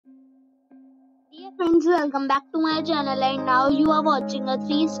Friends, welcome back to my channel, and now you are watching a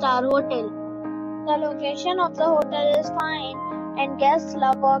 3-star hotel. The location of the hotel is fine and guests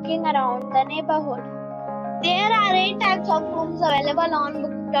love walking around the neighborhood. There are 8 types of rooms available on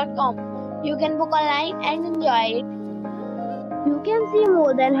booking.com. You can book online and enjoy it. You can see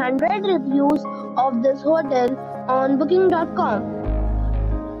more than 100 reviews of this hotel on booking.com.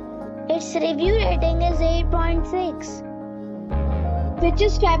 Its review rating is 8.6, which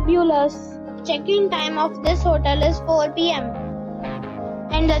is fabulous. Check-in time of this hotel is 4 p.m.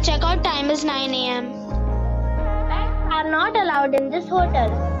 and the checkout time is 9 a.m. Pets are not allowed in this hotel.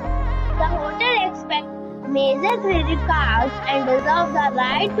 The hotel expects major credit cards and reserves the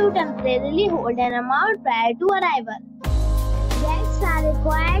right to temporarily hold an amount prior to arrival. Guests are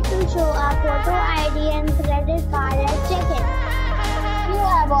required to show a photo ID and credit card at check-in. If you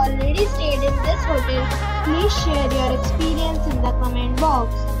have already stayed in this hotel, please share your experience in the comment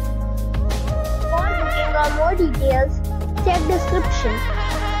box. For booking or more details, check description.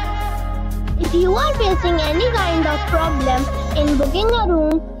 If you are facing any kind of problem in booking a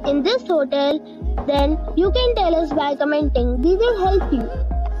room in this hotel, then you can tell us by commenting. We will help you.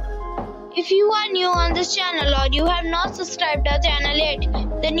 If you are new on this channel or you have not subscribed our channel yet,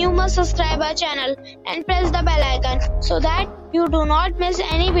 then you must subscribe our channel and press the bell icon so that you do not miss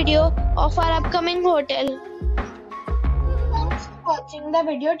any video of our upcoming hotel. Thanks for watching the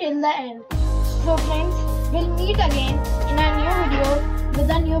video till the end. So friends, we'll meet again in a new video with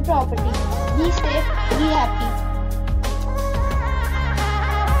a new property. Be safe, be happy.